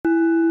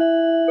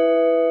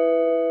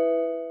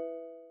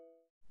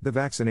The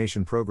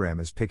vaccination program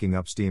is picking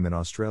up steam in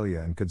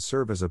Australia and could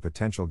serve as a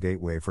potential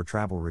gateway for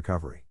travel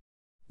recovery.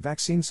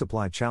 Vaccine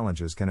supply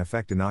challenges can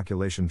affect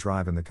inoculation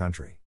drive in the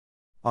country.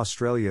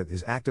 Australia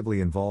is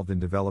actively involved in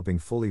developing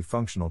fully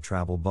functional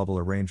travel bubble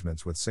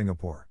arrangements with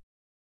Singapore.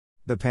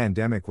 The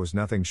pandemic was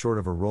nothing short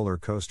of a roller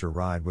coaster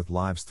ride with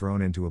lives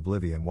thrown into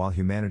oblivion while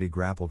humanity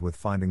grappled with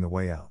finding the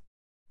way out.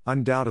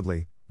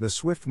 Undoubtedly, the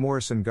swift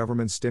Morrison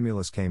government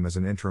stimulus came as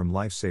an interim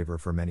lifesaver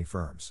for many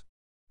firms.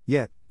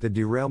 Yet, the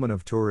derailment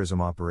of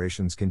tourism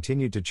operations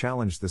continued to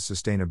challenge the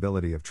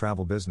sustainability of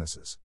travel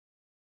businesses.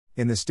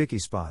 In the sticky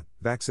spot,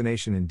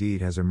 vaccination indeed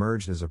has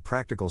emerged as a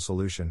practical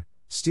solution,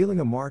 stealing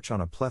a march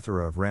on a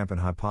plethora of rampant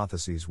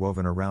hypotheses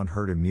woven around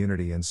herd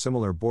immunity and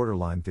similar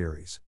borderline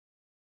theories.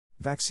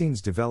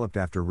 Vaccines developed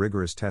after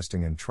rigorous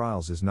testing and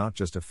trials is not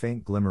just a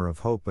faint glimmer of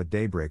hope but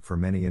daybreak for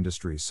many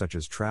industries such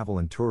as travel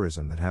and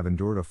tourism that have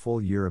endured a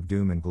full year of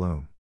doom and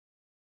gloom.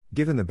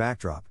 Given the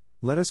backdrop,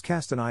 let us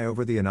cast an eye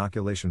over the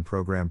inoculation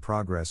program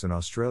progress in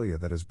Australia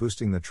that is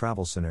boosting the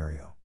travel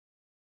scenario.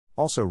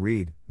 Also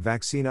read,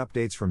 vaccine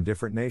updates from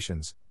different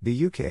nations,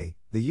 the UK,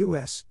 the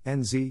US,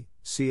 NZ,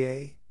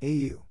 CA,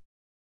 AU.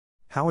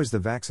 How is the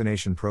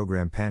vaccination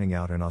program panning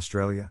out in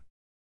Australia?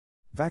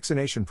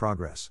 Vaccination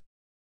progress.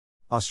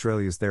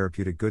 Australia's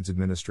Therapeutic Goods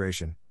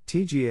Administration,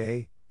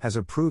 TGA, has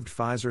approved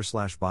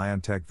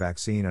Pfizer/BioNTech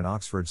vaccine and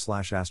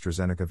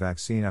Oxford/AstraZeneca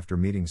vaccine after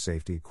meeting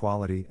safety,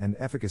 quality, and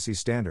efficacy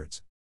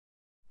standards.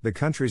 The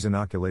country's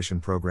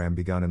inoculation program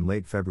began in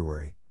late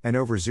February, and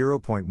over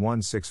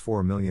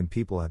 0.164 million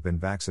people have been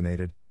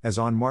vaccinated, as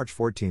on March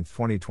 14,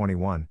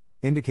 2021,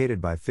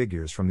 indicated by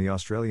figures from the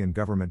Australian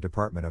Government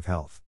Department of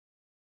Health.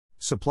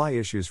 Supply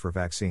issues for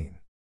vaccine.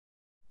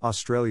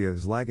 Australia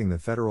is lagging the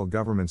federal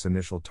government's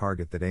initial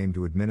target that aimed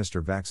to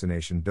administer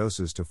vaccination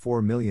doses to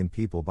 4 million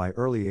people by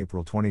early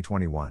April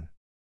 2021.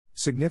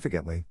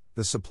 Significantly,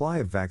 the supply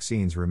of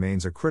vaccines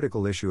remains a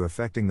critical issue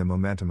affecting the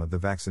momentum of the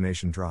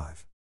vaccination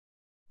drive.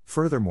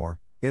 Furthermore,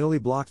 Italy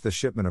blocked the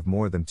shipment of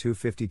more than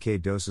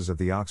 250,000 doses of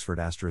the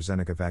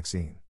Oxford-AstraZeneca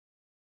vaccine.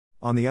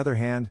 On the other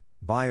hand,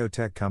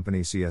 biotech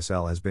company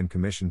CSL has been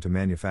commissioned to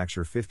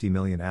manufacture 50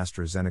 million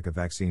AstraZeneca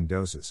vaccine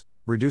doses,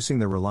 reducing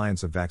the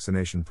reliance of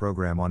vaccination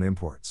program on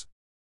imports.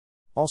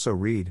 Also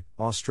read,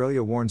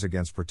 Australia warns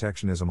against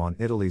protectionism on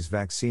Italy's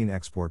vaccine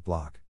export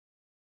block.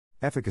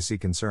 Efficacy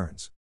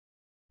concerns.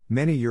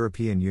 Many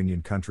European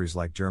Union countries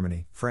like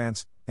Germany,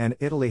 France, and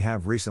Italy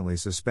have recently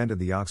suspended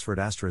the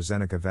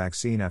Oxford-AstraZeneca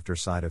vaccine after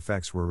side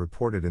effects were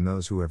reported in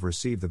those who have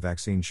received the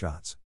vaccine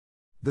shots.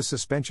 The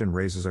suspension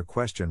raises a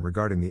question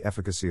regarding the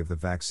efficacy of the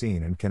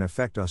vaccine and can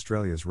affect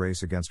Australia's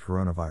race against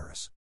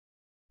coronavirus.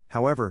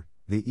 However,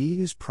 the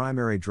EU's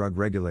primary drug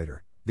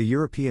regulator, the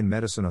European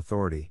Medicine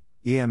Authority,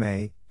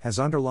 EMA, has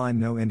underlined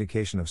no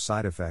indication of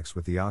side effects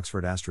with the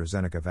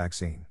Oxford-AstraZeneca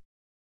vaccine.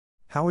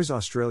 How is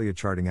Australia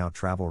charting out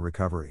travel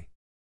recovery?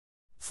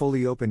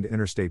 Fully opened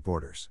interstate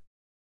borders.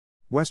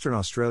 Western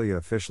Australia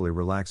officially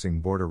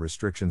relaxing border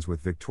restrictions with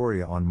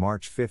Victoria on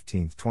March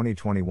 15,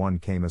 2021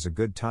 came as a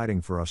good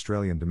tiding for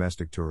Australian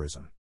domestic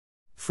tourism.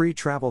 Free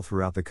travel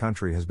throughout the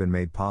country has been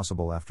made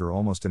possible after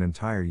almost an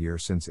entire year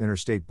since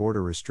interstate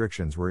border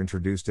restrictions were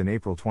introduced in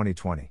April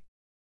 2020.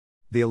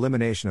 The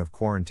elimination of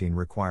quarantine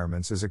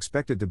requirements is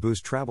expected to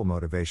boost travel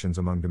motivations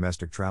among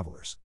domestic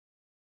travelers.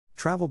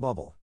 Travel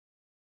bubble.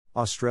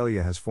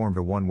 Australia has formed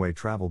a one-way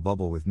travel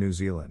bubble with New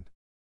Zealand.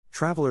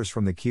 Travelers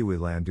from the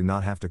Kiwiland do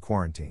not have to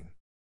quarantine.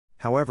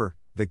 However,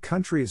 the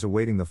country is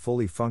awaiting the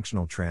fully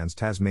functional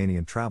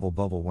trans-Tasmanian travel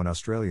bubble when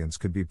Australians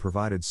could be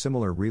provided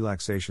similar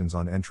relaxations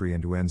on entry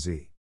into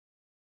NZ.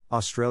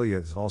 Australia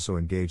is also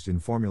engaged in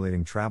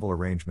formulating travel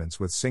arrangements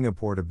with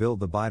Singapore to build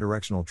the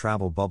bidirectional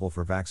travel bubble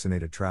for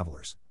vaccinated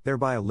travelers,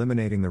 thereby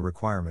eliminating the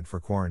requirement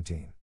for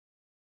quarantine.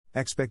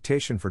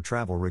 Expectation for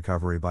travel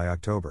recovery by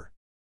October.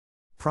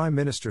 Prime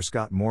Minister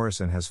Scott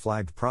Morrison has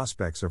flagged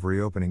prospects of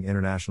reopening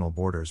international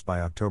borders by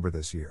October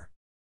this year.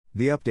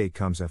 The update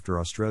comes after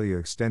Australia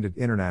extended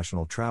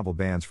international travel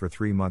bans for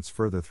 3 months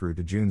further through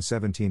to June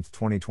 17,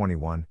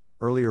 2021,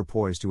 earlier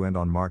poised to end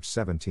on March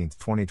 17,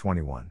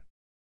 2021.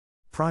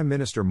 Prime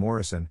Minister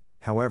Morrison,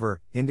 however,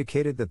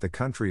 indicated that the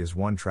country is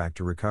one track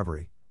to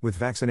recovery, with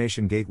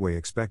vaccination gateway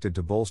expected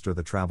to bolster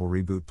the travel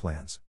reboot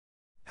plans.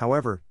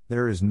 However,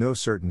 there is no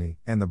certainty,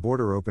 and the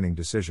border opening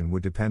decision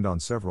would depend on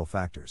several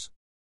factors.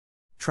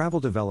 Travel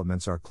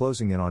developments are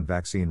closing in on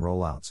vaccine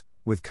rollouts,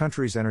 with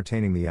countries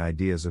entertaining the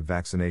ideas of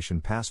vaccination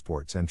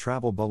passports and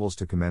travel bubbles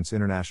to commence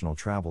international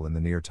travel in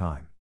the near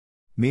time.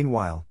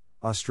 Meanwhile,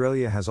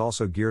 Australia has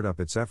also geared up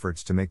its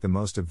efforts to make the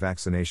most of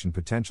vaccination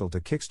potential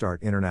to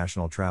kickstart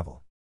international travel.